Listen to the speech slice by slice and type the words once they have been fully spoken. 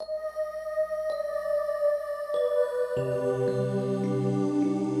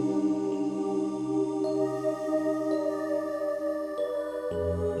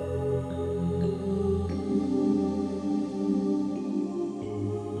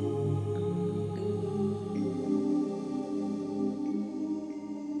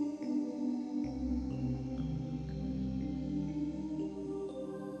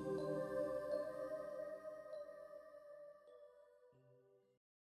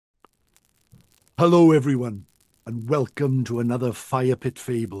Hello, everyone, and welcome to another Firepit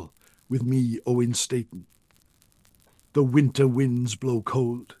Fable with me, Owen Staton. The winter winds blow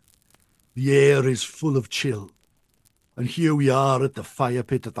cold. The air is full of chill. And here we are at the fire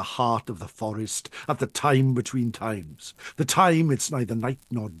pit at the heart of the forest, at the time between times. The time it's neither night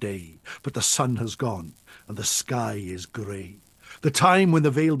nor day, but the sun has gone and the sky is grey. The time when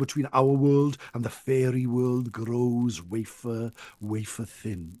the veil between our world and the fairy world grows wafer, wafer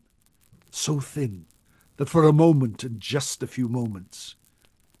thin. So thin that for a moment and just a few moments,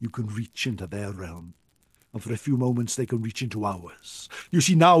 you can reach into their realm. And for a few moments, they can reach into ours. You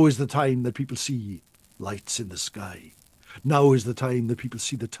see, now is the time that people see lights in the sky. Now is the time that people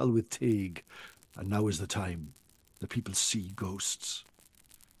see the Tylwyth Teg. And now is the time that people see ghosts.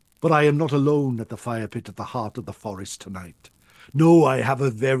 But I am not alone at the fire pit at the heart of the forest tonight. No, I have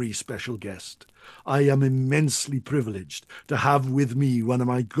a very special guest. I am immensely privileged to have with me one of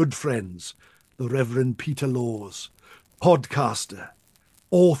my good friends, the Reverend Peter Laws, podcaster,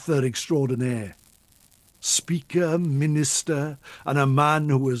 author extraordinaire, speaker, minister, and a man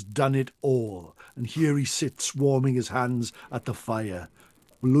who has done it all. And here he sits, warming his hands at the fire.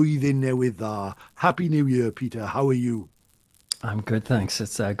 Blwyddyn newydd dda. Happy New Year, Peter. How are you? I'm good, thanks.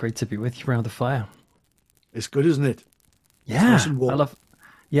 It's great to be with you around the fire. It's good, isn't it? It's Yeah, nice and warm.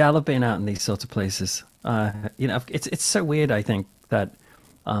 I love being out in these sorts of places. It's so weird. I think that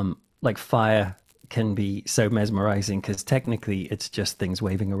like fire can be so mesmerizing because technically it's just things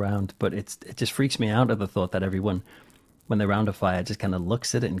waving around, but it just freaks me out at the thought that everyone, when they're around a fire, just kind of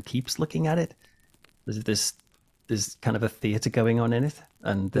looks at it and keeps looking at it. There's kind of a theater going on in it,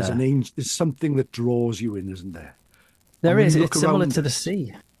 and There's an angel, there's something that draws you in, isn't there? And there when you is. look It's similar around to the us,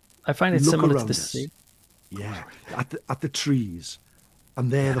 sea. I find you it look similar to around the us, sea. yeah, at the trees,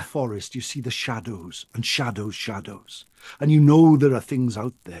 and there the Yeah, forest, you see the shadows and shadows, shadows. And you know there are things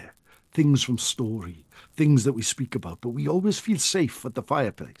out there, things from story, things that we speak about, but we always feel safe at the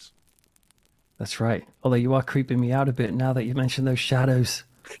fireplace. that's right. Although you are creeping me out a bit now that you mentioned those shadows.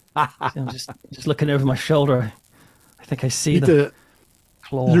 See, I'm just looking over my shoulder. I think I see the Peter,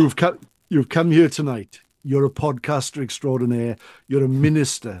 claw. you've come here tonight. You're a podcaster extraordinaire. You're a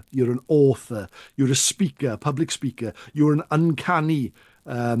minister. You're an author. You're a speaker, public speaker. You're an uncanny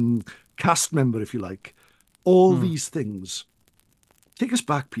um, cast member, if you like. All Hmm. these things. Take us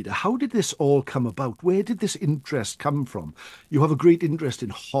back, Peter. How did this all come about? Where did this interest come from? You have a great interest in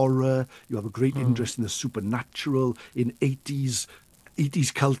horror. You have a great Hmm. interest in the supernatural, in 80s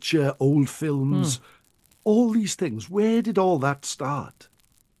culture, old Hmm. films, all these things. Where did all that start?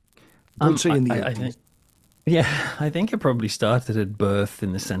 Don't say in the I think 80s. yeah, I think it probably started at birth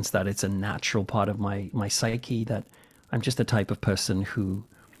in the sense that it's a natural part of my psyche that I'm just the type of person who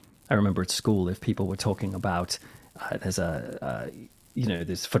I remember at school if people were talking about there's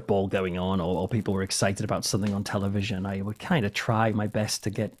there's football going on or people were excited about something on television, I would kind of try my best to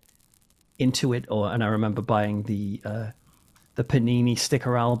get into it. Or and I remember buying the Panini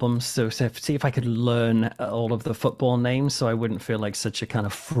sticker albums, so see if I could learn all of the football names, so I wouldn't feel like such a kind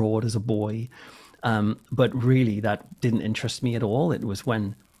of fraud as a boy. But really, that didn't interest me at all. It was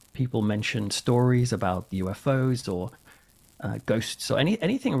when people mentioned stories about UFOs or ghosts or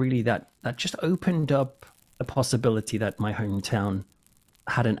anything really that just opened up the possibility that my hometown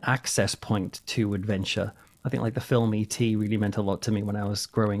had an access point to adventure. I think like the film E.T. really meant a lot to me when I was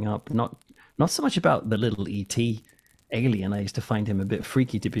growing up. Not so much about the little E.T. alien. I used to find him a bit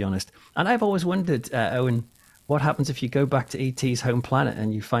freaky, to be honest. And I've always wondered, Owen, what happens if you go back to E.T.'s home planet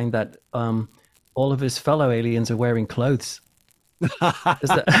and you find that all of his fellow aliens are wearing clothes?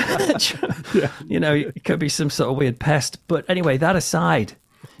 Is that, Yeah, it could be some sort of weird pest. But anyway, that aside,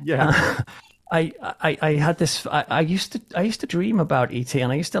 yeah. I had this. I used to dream about ET,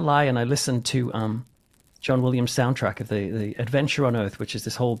 and I used to lie and I listened to John Williams' soundtrack of the Adventure on Earth, which is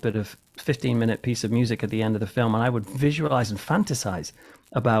this whole bit of 15-minute piece of music at the end of the film, and I would visualize and fantasize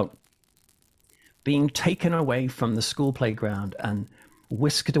about being taken away from the school playground and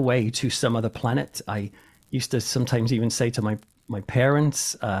whisked away to some other planet. I used to sometimes even say to my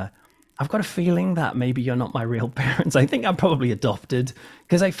parents, I've got a feeling that maybe you're not my real parents. I think I'm probably adopted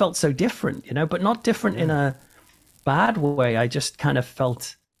because I felt so different, but not different in Yeah. a bad way. I just kind of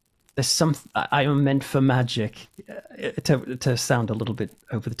felt there's some I am meant for magic, to sound a little bit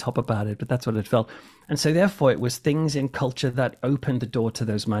over the top about it, but that's what it felt. And so therefore it was things in culture that opened the door to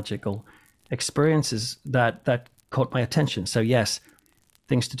those magical experiences that caught my attention. So yes,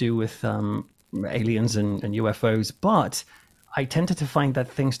 things to do with aliens and UFOs, but I tended to find that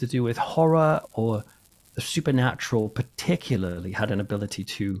things to do with horror or the supernatural particularly had an ability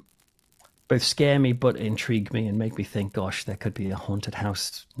to both scare me but intrigue me and make me think, gosh, there could be a haunted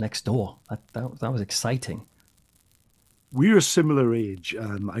house next door. That was exciting. We're a similar age.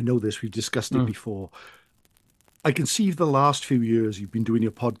 I know this, we've discussed it Mm. before. I can see the last few years you've been doing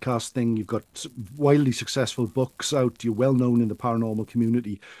your podcast thing. You've got wildly successful books out. You're well known in the paranormal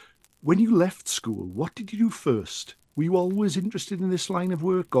community. When you left school, what did you do first? Were you always interested in this line of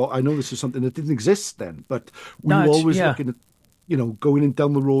work? Or I know this is something that didn't exist then, but were No, you it's always yeah. looking at, going in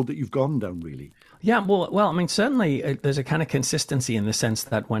down the road that you've gone down, really? Yeah, well, I mean, certainly there's a kind of consistency in the sense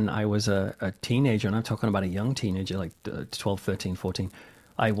that when I was a teenager, and I'm talking about a young teenager, like 12, 13, 14,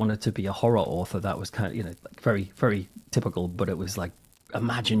 I wanted to be a horror author. That was kind of, like very, very typical, but it was like,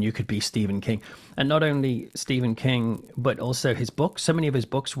 imagine you could be Stephen King. And not only Stephen King, but also his books. So many of his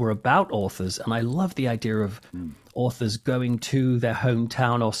books were about authors. And I love the idea of authors going to their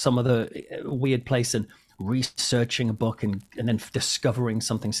hometown or some other weird place and researching a book and then discovering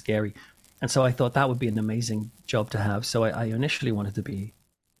something scary. And so I thought that would be an amazing job to have. So I initially wanted to be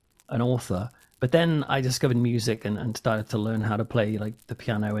an author, but then I discovered music and started to learn how to play like the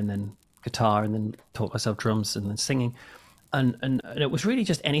piano and then guitar and then taught myself drums and then singing. And it was really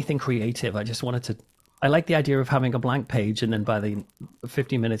just anything creative. I just wanted to, I like the idea of having a blank page. And then by the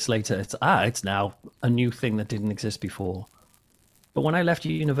 50 minutes later, it's now a new thing that didn't exist before. But when I left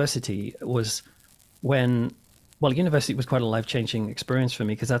university was when, well, university was quite a life-changing experience for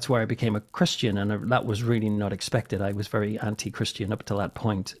me because that's where I became a Christian, and that was really not expected. I was very anti-Christian up to that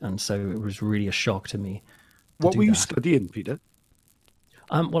point, and so it was really a shock to me to What do were you that. studying, Peter?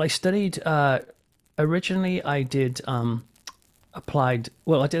 Well, I studied originally. I did applied.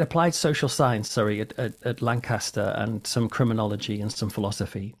 Well, I did applied social science. Sorry, at Lancaster, and some criminology and some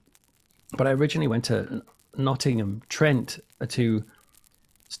philosophy. But I originally went to Nottingham, Trent, to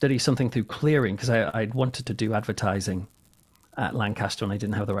study something through clearing because I'd wanted to do advertising at Lancaster and I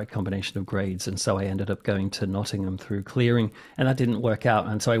didn't have the right combination of grades. And so I ended up going to Nottingham through clearing and that didn't work out.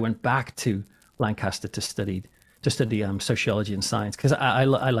 And so I went back to Lancaster to study sociology and science because I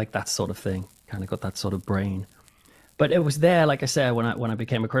like that sort of thing, kind of got that sort of brain. But it was there, like I said, when I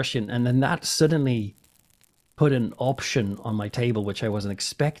became a Christian. And then that suddenly put an option on my table, which I wasn't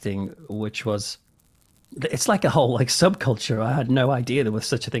expecting, which was it's like a whole like subculture. I had no idea there was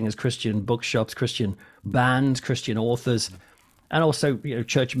such a thing as Christian bookshops, Christian bands, Christian authors, and also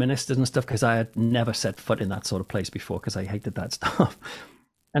church ministers and stuff. Because I had never set foot in that sort of place before because I hated that stuff.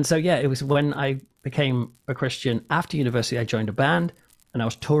 And so yeah, it was when I became a Christian after university. I joined a band, and I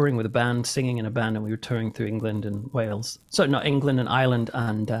was touring with a band, singing in a band, and we were touring through England and Wales. So not England and Ireland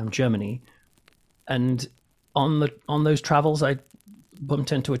and Germany. And on those travels, I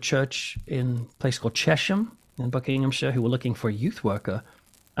bumped into a church in a place called Chesham in Buckinghamshire who were looking for a youth worker.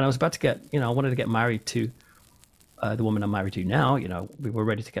 And I was about to I wanted to get married to the woman I'm married to now. We were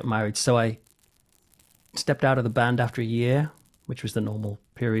ready to get married. So I stepped out of the band after a year, which was the normal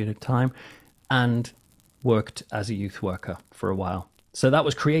period of time, and worked as a youth worker for a while. So that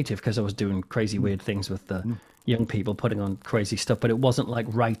was creative because I was doing crazy, weird things with the young people, putting on crazy stuff, but it wasn't like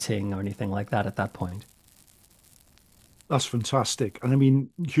writing or anything like that at that point. That's fantastic. And I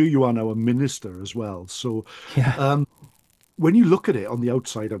mean, here you are now a minister as well. So Yeah, when you look at it on the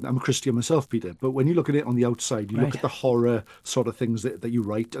outside, I'm a Christian myself, Peter, but when you look at it on the outside, you look right. at the horror sort of things that you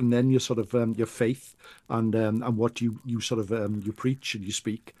write, and then your sort of your faith and what you sort of you preach and you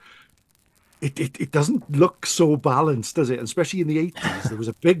speak. It doesn't look so balanced, does it? Especially in the 80s,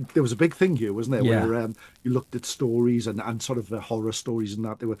 there was a big thing here, wasn't there, Yeah. where you looked at stories and sort of horror stories and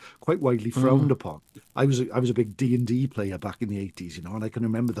that they were quite widely frowned Mm. upon. I was a big D&D player back in the 80s, and I can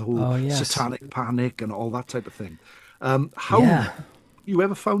remember the whole Oh, yes. satanic panic and all that type of thing. How Yeah. you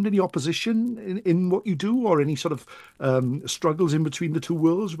ever found any opposition in what you do, or any sort of struggles in between the two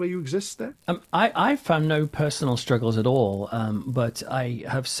worlds where you exist there? I found no personal struggles at all, but I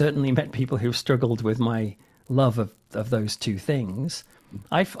have certainly met people who've struggled with my love of those two things.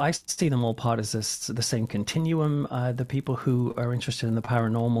 I see them all part as the same continuum. The people who are interested in the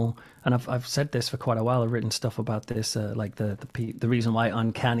paranormal, and I've said this for quite a while. I've written stuff about this, like the reason why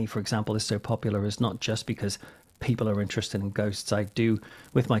Uncanny, for example, is so popular is not just because people are interested in ghosts. I do,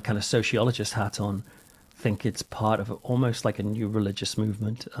 with my kind of sociologist hat on, think it's part of almost like a new religious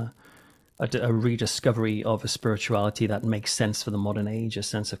movement. a rediscovery of a spirituality that makes sense for the modern age, a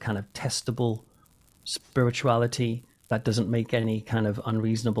sense of kind of testable spirituality that doesn't make any kind of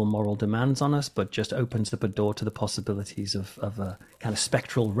unreasonable moral demands on us, but just opens up a door to the possibilities of a kind of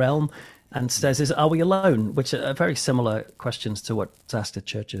spectral realm, and says, are we alone? Which are very similar questions to what's asked at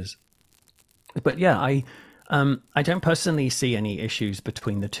churches. But yeah, I don't personally see any issues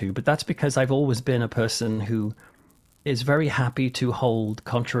between the two, but that's because I've always been a person who is very happy to hold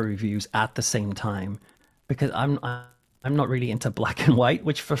contrary views at the same time, because I'm not really into black and white,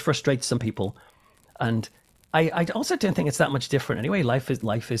 which frustrates some people. And I also don't think it's that much different anyway. Life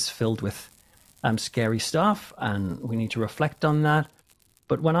is filled with scary stuff, and we need to reflect on that.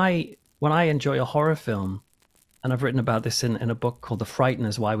 But when I enjoy a horror film, and I've written about this in a book called The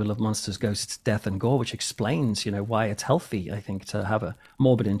Frighteners: Why We Love Monsters, Ghosts, Death, and Gore, which explains, why it's healthy, I think, to have a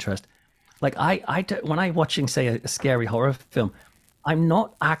morbid interest. Like I don't, when I'm watching, say, a scary horror film, I'm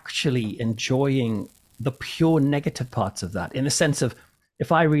not actually enjoying the pure negative parts of that. In the sense of,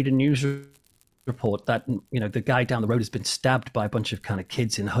 if I read a news report that the guy down the road has been stabbed by a bunch of kind of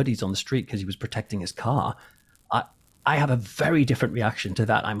kids in hoodies on the street because he was protecting his car, I have a very different reaction to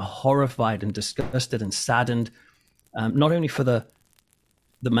that. I'm horrified and disgusted and saddened, not only for the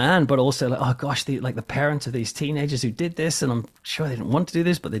man, but also like, oh gosh, the parents of these teenagers who did this, and I'm sure they didn't want to do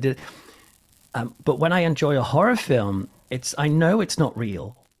this, but they did. But when I enjoy a horror film, I know it's not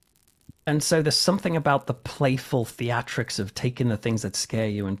real. And so there's something about the playful theatrics of taking the things that scare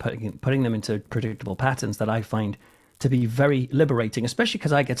you and putting them into predictable patterns that I find to be very liberating, especially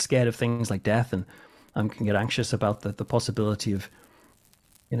because I get scared of things like death, and can get anxious about the possibility of,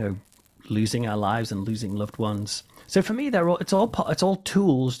 losing our lives and losing loved ones. So for me, it's all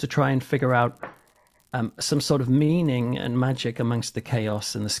tools to try and figure out some sort of meaning and magic amongst the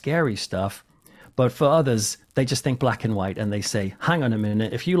chaos and the scary stuff. But for others, they just think black and white, and they say, hang on a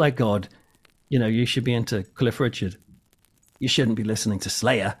minute, if you like God, you should be into Cliff Richard. You shouldn't be listening to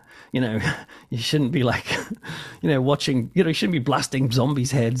Slayer. You shouldn't be watching, you shouldn't be blasting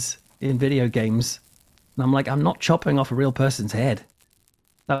zombies' heads in video games. And I'm like, I'm not chopping off a real person's head.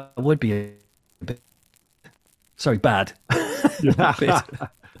 That would be a bit, sorry, bad.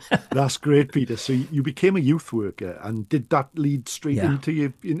 That's great, Peter. So you became a youth worker, and did that lead straight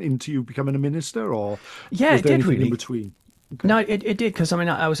into you becoming a minister, or yeah, was there it did anything really in between? Okay. No, it did, because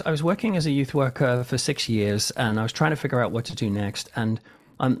I was working as a youth worker for 6 years, and I was trying to figure out what to do next. And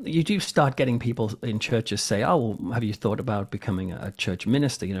you do start getting people in churches say, "Oh, well, have you thought about becoming a church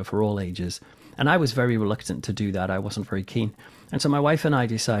minister? For all ages." And I was very reluctant to do that. I wasn't very keen. And so my wife and I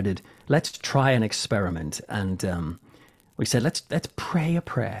decided, let's try an experiment. And we said, let's pray a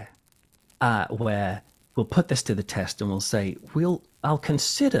prayer where we'll put this to the test, and we'll say, I'll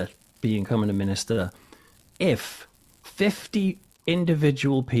consider becoming a minister if 50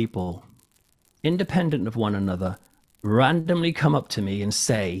 individual people, independent of one another, randomly come up to me and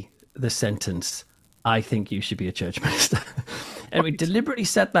say the sentence, "I think you should be a church minister." And we deliberately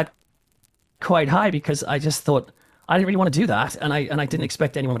set that quite high, because I just thought I didn't really want to do that, and I didn't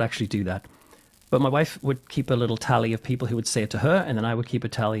expect anyone would actually do that. But my wife would keep a little tally of people who would say it to her, and then I would keep a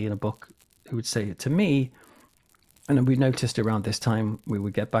tally in a book who would say it to me. And then we noticed around this time we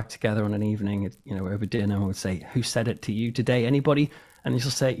would get back together on an evening, over dinner, and we'd say, "Who said it to you today? Anybody?" And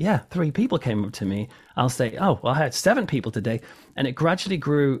she'll say, "Yeah, 3 people came up to me." I'll say, "Oh, well, I had 7 people today." And it gradually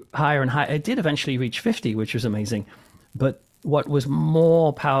grew higher and higher. It did eventually reach 50, which was amazing. But what was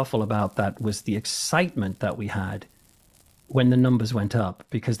more powerful about that was the excitement that we had when the numbers went up,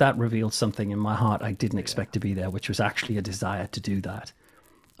 because that revealed something in my heart I didn't expect to be there, which was actually a desire to do that.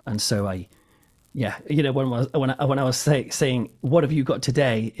 And so when I was saying, "What have you got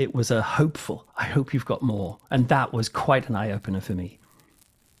today?" it was a hopeful, "I hope you've got more." And that was quite an eye-opener for me.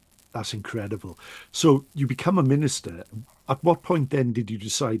 That's incredible. So you become a minister. At what point then did you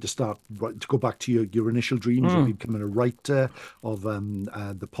decide to go back to your initial dreams of becoming a writer, of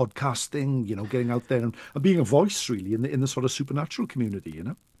the podcasting, getting out there and being a voice really in the sort of supernatural community,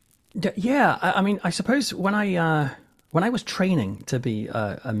 Yeah, I suppose when I was training to be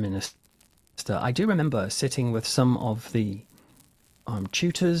a minister, I do remember sitting with some of the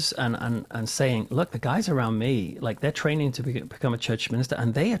tutors and saying, "Look, the guys around me, like, they're training to become a church minister,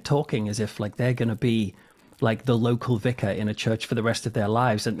 and they are talking as if like they're going to be like the local vicar in a church for the rest of their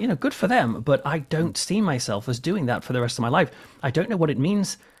lives. And good for them, but I don't see myself as doing that for the rest of my life. I don't know what it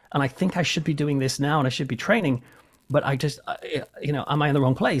means, and I think I should be doing this now, and I should be training, but I just, am I in the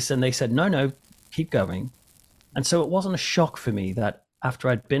wrong place?" And they said, no, keep going. And so it wasn't a shock for me that after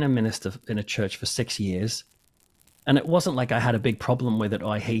I'd been a minister in a church for 6 years, and it wasn't like I had a big problem with it,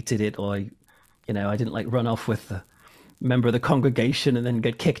 or I hated it, or I didn't run off with member of the congregation and then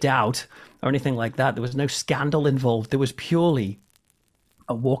get kicked out or anything like that. There was no scandal involved. There was purely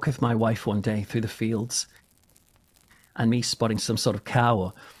a walk with my wife one day through the fields and me spotting some sort of cow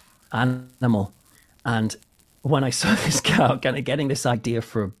or animal. And when I saw this cow, kind of getting this idea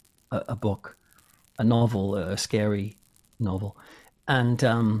for a book, a novel, a scary novel. And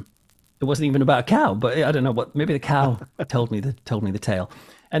it wasn't even about a cow, but I don't know what, maybe the cow told me the tale.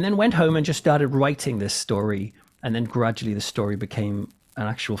 And then went home and just started writing this story. And then gradually the story became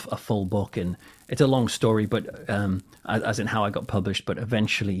a full book. And it's a long story, but as in how I got published. But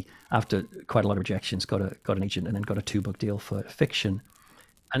eventually, after quite a lot of rejections, got an agent and then got a 2-book deal for fiction.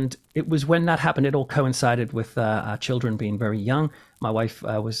 And it was when that happened, it all coincided with our children being very young. My wife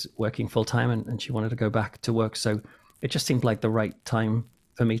was working full time and she wanted to go back to work. So it just seemed like the right time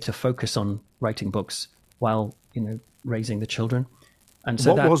for me to focus on writing books while, raising the children. And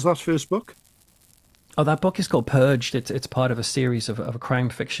so what was that first book? Oh, that book is called Purged. It's part of a series of a crime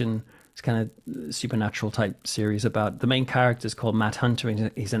fiction. It's kind of supernatural type series about the main character is called Matt Hunter.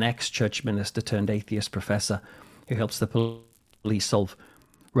 And he's an ex-church minister turned atheist professor who helps the police solve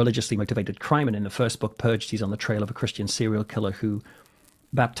religiously motivated crime. And in the first book, Purged, he's on the trail of a Christian serial killer who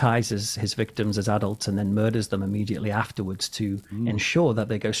baptizes his victims as adults and then murders them immediately afterwards to ensure that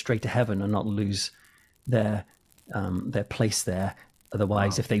they go straight to heaven and not lose their place there.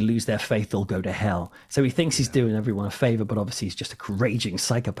 Otherwise, if they lose their faith, they'll go to hell. So he thinks he's doing everyone a favor, but obviously he's just a raging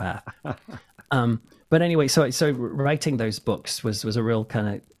psychopath. But anyway, so writing those books was a real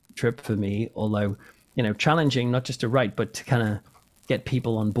kind of trip for me, although, challenging, not just to write, but to kind of get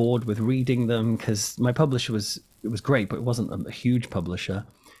people on board with reading them, because my publisher was great, but it wasn't a huge publisher.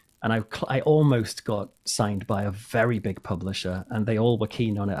 And I almost got signed by a very big publisher, and they all were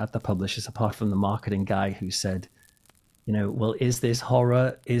keen on it at the publishers, apart from the marketing guy who said, well, is this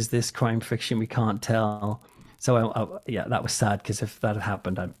horror? Is this crime fiction? We can't tell. So yeah, that was sad, because if that had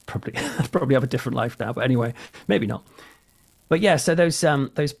happened, I'd probably have a different life now. But anyway, maybe not. But yeah, so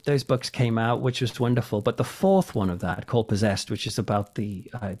those books came out, which was wonderful. But the fourth one of that, called Possessed, which is about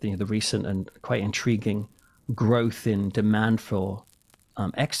the recent and quite intriguing growth in demand for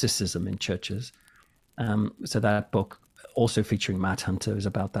exorcism in churches. So that book, also featuring Matt Hunter, is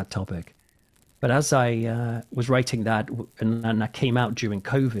about that topic. But as I was writing that, and that came out during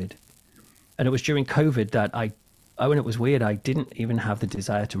COVID, and it was during COVID that and it was weird, I didn't even have the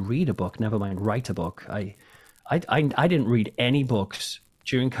desire to read a book, never mind write a book. I didn't read any books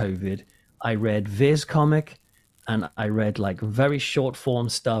during COVID. I read Viz Comic, and I read like very short form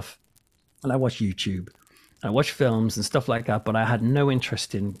stuff, and I watched YouTube. I watched films and stuff like that, but I had no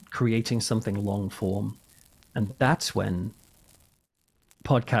interest in creating something long form. And that's when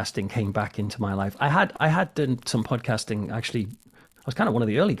podcasting came back into my life. I had done some podcasting. Actually, I was kind of one of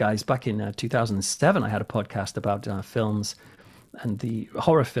the early guys back in 2007. I had a podcast about films and the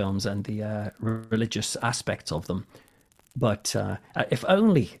horror films and the religious aspects of them. But if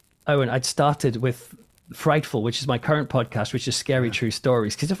only, Owen, I'd started with Frightful, which is my current podcast, which is Scary True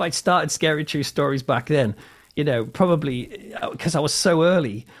Stories. Because if I'd started Scary True Stories back then, probably because I was so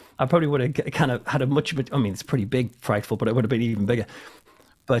early, I probably would have kind of had it's pretty big, Frightful, but it would have been even bigger.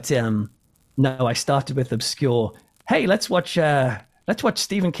 But no, I started with obscure. Hey, let's watch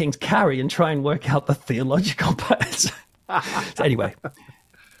Stephen King's Carrie and try and work out the theological parts. So anyway,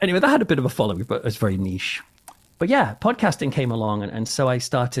 that had a bit of a following, but it was very niche. But yeah, podcasting came along, and so I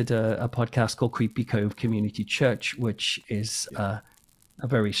started a podcast called Creepy Cove Community Church, which is a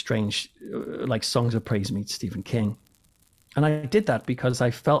very strange, like Songs of Praise meets Stephen King. And I did that because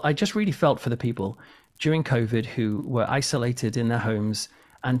I just really felt for the people during COVID who were isolated in their homes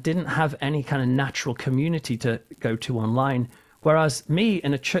and didn't have any kind of natural community to go to online. Whereas me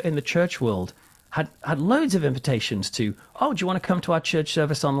in the church world had loads of invitations to, do you want to come to our church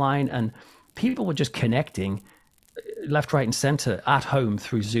service online? And people were just connecting left, right, and center at home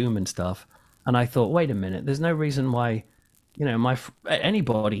through Zoom and stuff. And I thought, wait a minute, there's no reason why,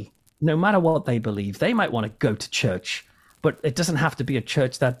 anybody, no matter what they believe, they might want to go to church, but it doesn't have to be a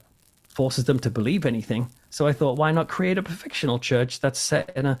church that forces them to believe anything. So I thought, why not create a fictional church that's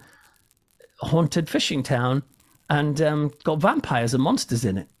set in a haunted fishing town and got vampires and monsters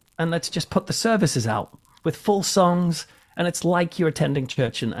in it? And let's just put the services out with full songs, and it's like you're attending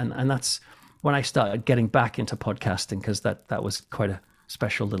church. And that's when I started getting back into podcasting, because that was quite a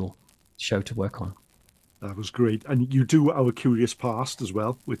special little show to work on. That was great. And you do Our Curious Past as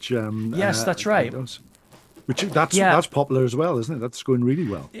well, which... yes, that's right. That's popular as well, isn't it? That's going really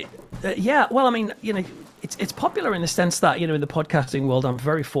well. Yeah, well, it's popular in the sense that, in the podcasting world, I'm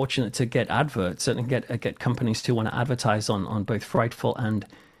very fortunate to get adverts and get companies who want to advertise on both Frightful and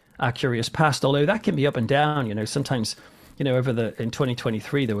our curious past. Although that can be up and down. Sometimes, in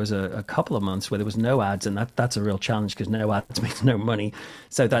 2023 there was a couple of months where there was no ads, and that's a real challenge because no ads means no money.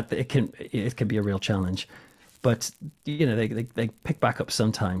 So that it can be a real challenge. But they pick back up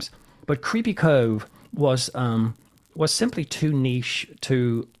sometimes. But Creepy Cove was simply too niche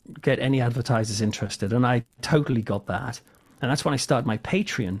to get any advertisers interested, and I totally got that. And that's when I started my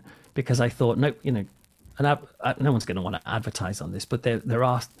Patreon, because I thought, no, no one's going to want to advertise on this. But there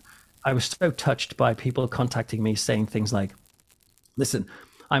are. I was so touched by people contacting me saying things like, "Listen,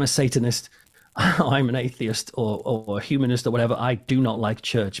 I'm a Satanist, I'm an atheist, or a humanist, or whatever. I do not like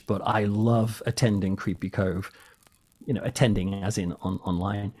church, but I love attending Creepy Cove. Attending as in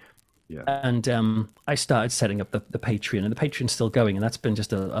online." Yeah. And I started setting up the Patreon, and the Patreon's still going, and that's been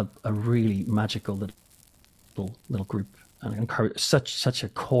just a really magical little group, and such a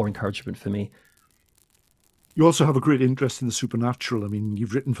core encouragement for me. You also have a great interest in the supernatural. I mean,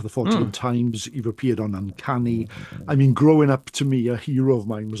 you've written for the 14 Times, you've appeared on Uncanny. I mean, growing up, to me, a hero of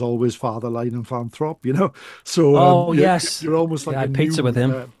mine was always Father Lionel Throp. So yes, you're almost like I had pizza with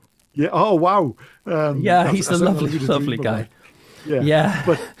him. Yeah. Oh, wow. He's a lovely guy. Yeah.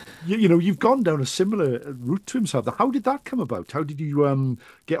 But you've gone down a similar route to himself. How did that come about? How did you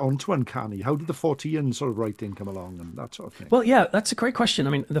get onto Uncanny? How did the 14 sort of writing come along and that sort of thing? Well, yeah, that's a great question.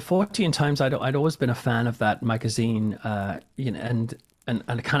 I mean, the 14 Times, I'd always been a fan of that magazine, and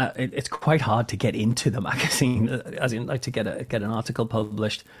kind of it's quite hard to get into the magazine, as in like to get an article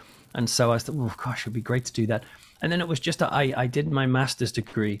published. And so I thought, oh gosh, it'd be great to do that. And then it was just I did my master's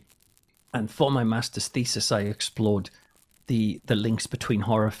degree, and for my master's thesis, I explored the links between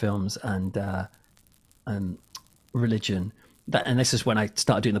horror films and religion. And this is when I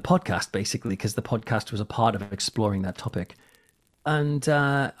started doing the podcast, basically, because the podcast was a part of exploring that topic. And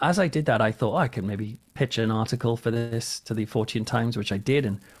as I did that, I thought, I could maybe pitch an article for this to the 14 Times, which I did.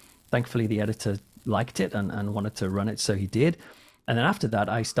 And thankfully, the editor liked it and wanted to run it, so he did. And then after that,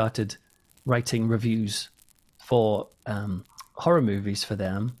 I started writing reviews for horror movies for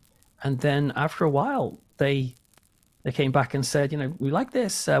them. And then after a while, they came back and said, we like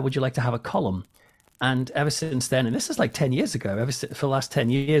this. Would you like to have a column? And ever since then, and this is like 10 years ago, for the last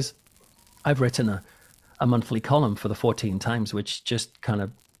 10 years, I've written a monthly column for the 14 Times, which just kind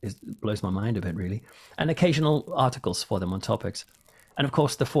of blows my mind a bit, really. And occasional articles for them on topics. And of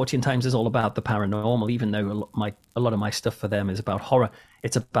course, the 14 Times is all about the paranormal, even though a lot of my stuff for them is about horror.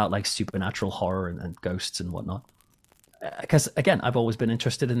 It's about like supernatural horror and ghosts and whatnot. Because again, I've always been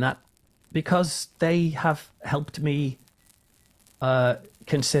interested in that, because they have helped me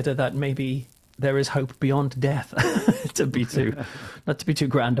consider that maybe there is hope beyond death. Not to be too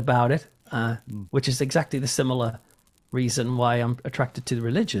grand about it, which is exactly the similar reason why I'm attracted to the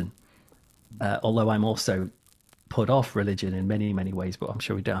religion. Although I'm also put off religion in many, many ways, but I'm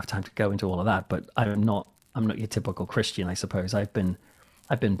sure we don't have time to go into all of that. But I'm not your typical Christian, I suppose. I've been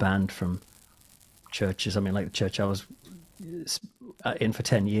banned from churches. I mean, like the church I was in for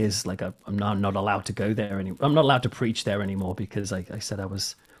 10 years, like I'm not allowed to go there anymore. I'm not allowed to preach there anymore, because I said I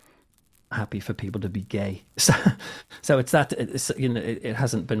was happy for people to be gay. So it's that it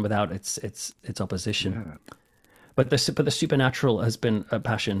hasn't been without its opposition. Yeah. But the supernatural has been a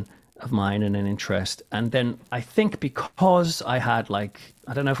passion of mine and an interest. And then I think because I had I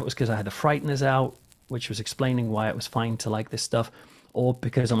don't know if it was because I had the Frighteners out, which was explaining why it was fine to like this stuff, or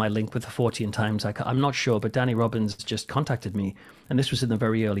because of my link with the 14 Times. I'm not sure, but Danny Robbins just contacted me, and this was in the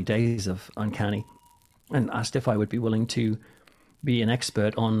very early days of Uncanny, and asked if I would be willing to be an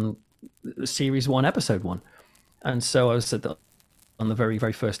expert on Series 1, Episode 1. And so I was on the very,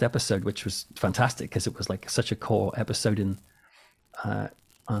 very first episode, which was fantastic, because it was like such a core episode in that,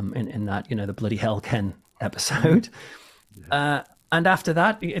 the Bloody Hell Ken episode. Yeah. And after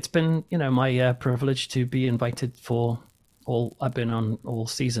that, it's been, my privilege to be invited for I've been on all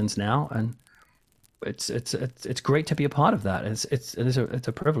seasons now, and it's great to be a part of that. It's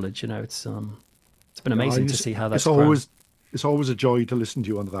a privilege, It's been amazing to see how that's grown. It's always a joy to listen to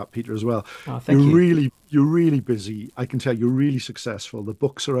you on that, Peter, as well. Oh, thank you. You're really busy. I can tell you're really successful. The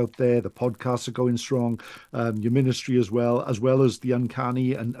books are out there, the podcasts are going strong, your ministry as well as the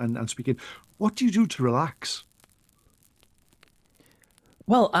Uncanny and speaking. What do you do to relax?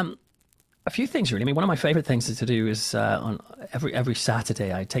 Well, a few things, really. I mean, one of my favorite things to do is on every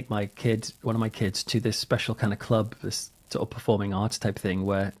Saturday, I take one of my kids, to this special kind of club, this sort of performing arts type thing,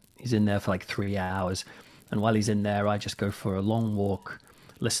 where he's in there for like 3 hours. And while he's in there, I just go for a long walk,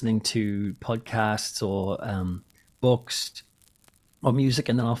 listening to podcasts or books or music.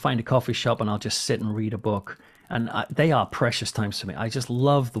 And then I'll find a coffee shop and I'll just sit and read a book. And they are precious times for me. I just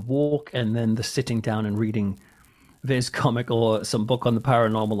love the walk and then the sitting down and reading Viz comic or some book on the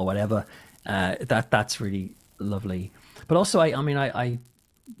paranormal or whatever. That's really lovely. But also, I,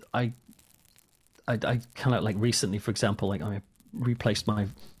 I kind of like recently, for example, like I replaced my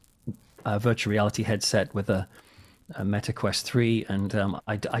virtual reality headset with a Meta Quest 3, and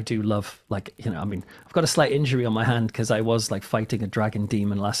I do love, like, I mean, I've got a slight injury on my hand because I was like fighting a dragon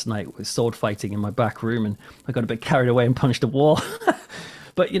demon last night with sword fighting in my back room, and I got a bit carried away and punched a wall.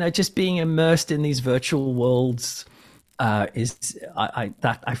 But just being immersed in these virtual worlds is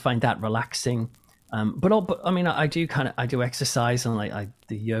I find that relaxing. But I mean, I do exercise and like I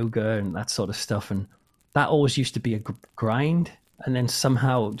do yoga and that sort of stuff, and that always used to be a grind. And then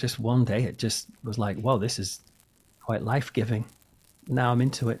somehow, just one day, it just was like, "Wow, this is quite life giving." Now I'm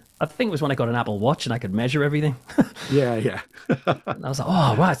into it. I think it was when I got an Apple Watch and I could measure everything. Yeah, yeah. And I was like,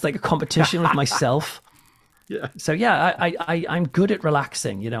 "Oh, wow, it's like a competition with myself." Yeah. So yeah, I'm good at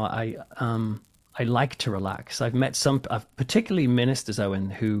relaxing. I like to relax. I've particularly ministers,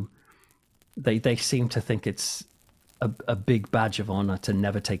 Owen, who they seem to think it's a big badge of honor to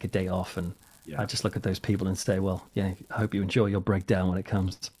never take a day off, and Yeah. I just look at those people and say, well, yeah, I hope you enjoy your breakdown when it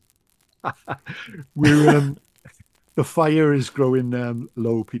comes. We're the fire is growing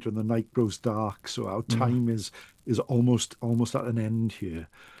low, Peter, and the night grows dark, so our Mm. time is almost at an end here.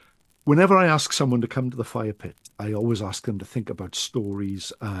 Whenever I ask someone to come to the fire pit, I always ask them to think about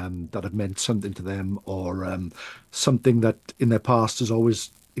stories that have meant something to them, or something that in their past has always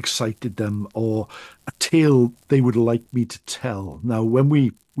excited them, or a tale they would like me to tell. Now, when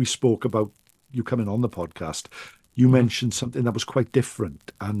we spoke about you coming on the podcast, you Mhm. mentioned something that was quite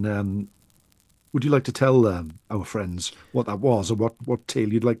different, and would you like to tell our friends what that was, or what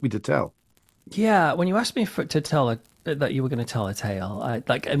tale you'd like me to tell? Yeah, when you asked me to tell that you were going to tell a tale, I,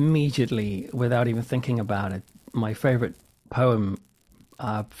 like immediately, without even thinking about it, my favorite poem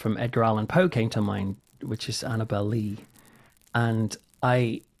from Edgar Allan Poe came to mind, which is Annabel Lee, and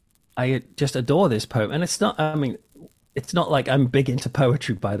I I just adore this poem. And it's not, I mean, it's not like I'm big into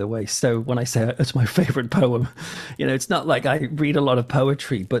poetry, by the way. So when I say it's my favorite poem, it's not like I read a lot of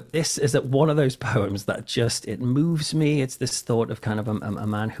poetry, but this is one of those poems that just, it moves me. It's this thought of kind of a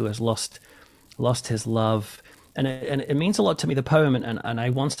man who has lost his love. And it means a lot to me, the poem. And I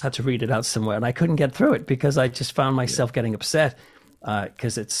once had to read it out somewhere and I couldn't get through it because I just found Yeah, myself getting upset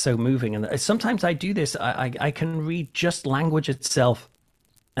because it's so moving. And sometimes I do this. I can read just language itself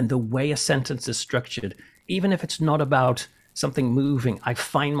and the way a sentence is structured, even if it's not about something moving, I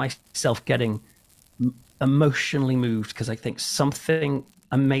find myself getting emotionally moved because I think something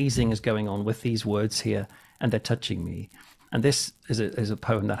amazing is going on with these words here and they're touching me. And this is a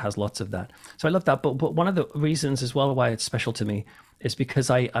poem that has lots of that. So I love that. But one of the reasons as well why it's special to me is because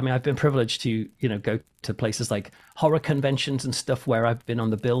I mean, I've been privileged to, go to places like horror conventions and stuff where I've been on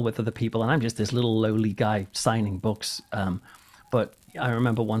the bill with other people and I'm just this little lowly guy signing books. But I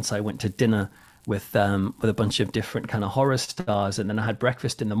remember once I went to dinner with a bunch of different kind of horror stars, and then I had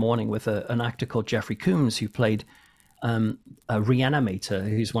breakfast in the morning with an actor called Jeffrey Combs who played a Reanimator,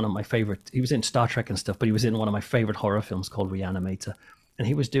 who's one of my favorite. He was in Star Trek and stuff, but he was in one of my favorite horror films called Reanimator, and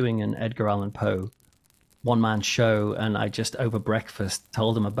he was doing an Edgar Allan Poe one man show, and I just over breakfast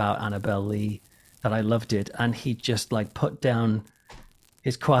told him about Annabelle Lee, that I loved it, and he just like put down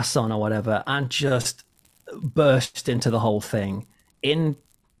his croissant or whatever and just burst into the whole thing in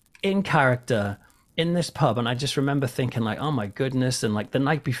character in this pub. And I just remember thinking like, oh my goodness. And like the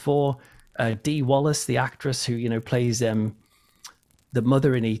night before, Dee Wallace, the actress who plays the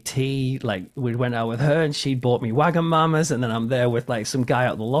mother in ET, like we went out with her and she bought me Wagamamas, and then I'm there with like some guy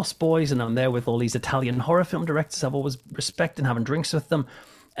out of the Lost Boys, and I'm there with all these Italian horror film directors I've always respected, having drinks with them,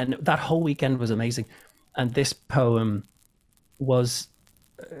 and that whole weekend was amazing. And this poem was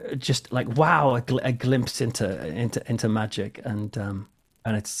just like wow, a glimpse into magic, and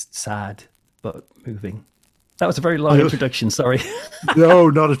it's sad but moving. That was a very long I introduction. Sorry. no,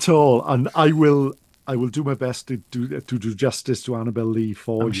 not at all. And I will do my best to do justice to Annabelle Lee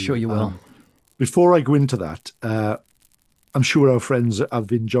for I'm sure you. you will. Before I go into that, I'm sure our friends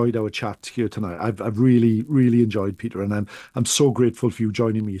have enjoyed our chat here tonight. I've really enjoyed, Peter, and I'm so grateful for you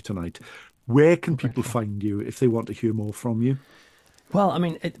joining me tonight. Where can people Grateful. find you if they want to hear more from you? Well, I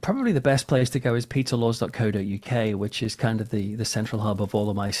mean, probably the best place to go is peterlaws.co.uk, which is kind of the central hub of all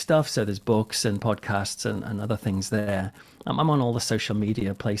of my stuff. So there's books and podcasts and other things there. I'm on all the social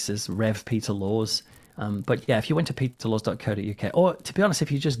media places, Rev Peter Laws. But yeah, if you went to peterlaws.co.uk, or to be honest, if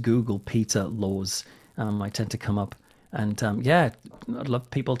you just Google Peter Laws, I tend to come up. And yeah, I'd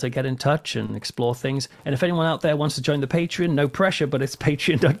love people to get in touch and explore things. And if anyone out there wants to join the Patreon, no pressure, but it's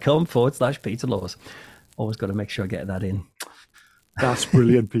patreon.com/Peter Laws. Always got to make sure I get that in. That's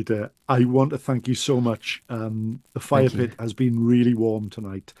brilliant, Peter. I want to thank you so much. The fire Thank you. pit has been really warm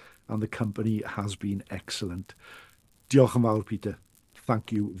tonight, and the company has been excellent. Diolch yn fawr, Peter.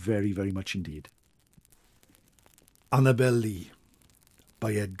 Thank you very, very much indeed. Annabel Lee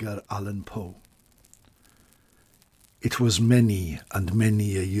by Edgar Allan Poe. It was many and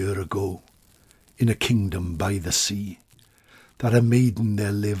many a year ago, in a kingdom by the sea, that a maiden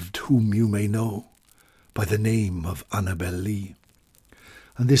there lived whom you may know by the name of Annabel Lee.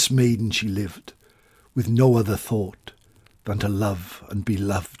 And this maiden she lived with no other thought than to love and be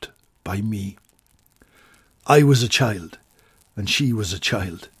loved by me. I was a child, and she was a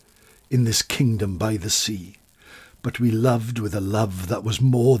child, in this kingdom by the sea, but we loved with a love that was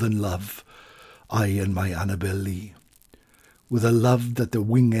more than love, I and my Annabel Lee, with a love that the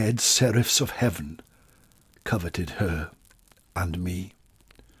winged seraphs of heaven coveted her and me.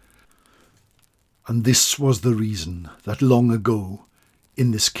 And this was the reason that long ago,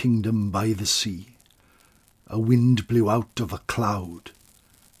 in this kingdom by the sea, a wind blew out of a cloud,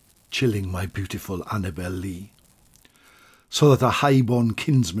 chilling my beautiful Annabel Lee, so that a high-born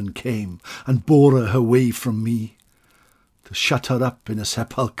kinsman came and bore her away from me, to shut her up in a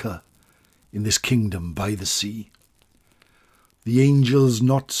sepulchre in this kingdom by the sea. The angels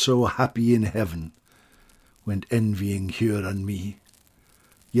not so happy in heaven went envying her and me.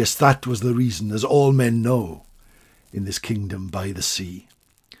 Yes, that was the reason, as all men know, in this kingdom by the sea,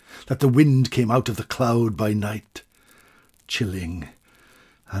 that the wind came out of the cloud by night, chilling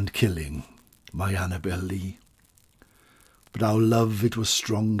and killing my Annabel Lee. But our love, it was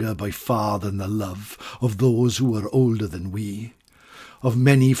stronger by far than the love of those who were older than we, of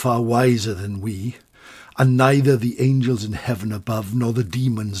many far wiser than we, and neither the angels in heaven above nor the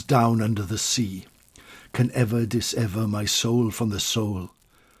demons down under the sea can ever dissever my soul from the soul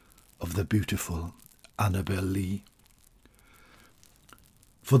of the beautiful Annabel Lee.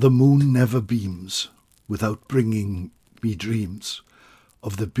 For the moon never beams without bringing me dreams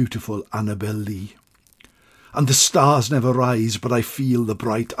of the beautiful Annabel Lee, and the stars never rise but I feel the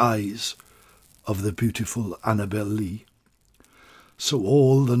bright eyes of the beautiful Annabel Lee. So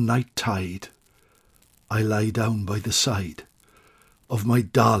all the night tide I lie down by the side of my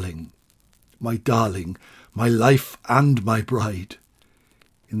darling, my life and my bride,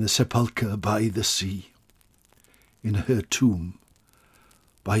 in the sepulchre by the sea, in her tomb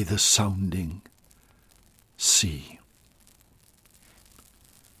by the sounding sea.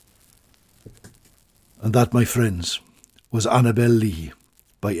 And that, my friends, was Annabel Lee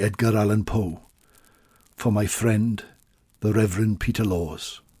by Edgar Allan Poe, for my friend, the Reverend Peter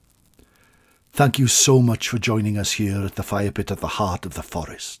Laws. Thank you so much for joining us here at the fire pit at the heart of the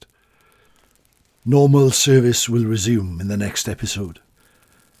forest. Normal service will resume in the next episode.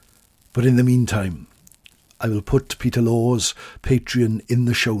 But in the meantime, I will put Peter Laws' Patreon in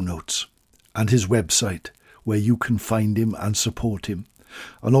the show notes and his website where you can find him and support him.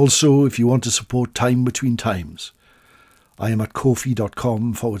 And also, if you want to support Time Between Times, I am at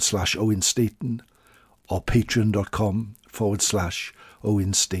ko-fi.com/Owen Staton or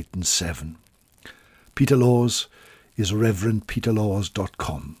patreon.com/Owen Staton 7. Peter Laws is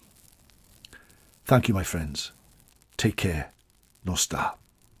reverendpeterlaws.com. Thank you, my friends. Take care. Nostar.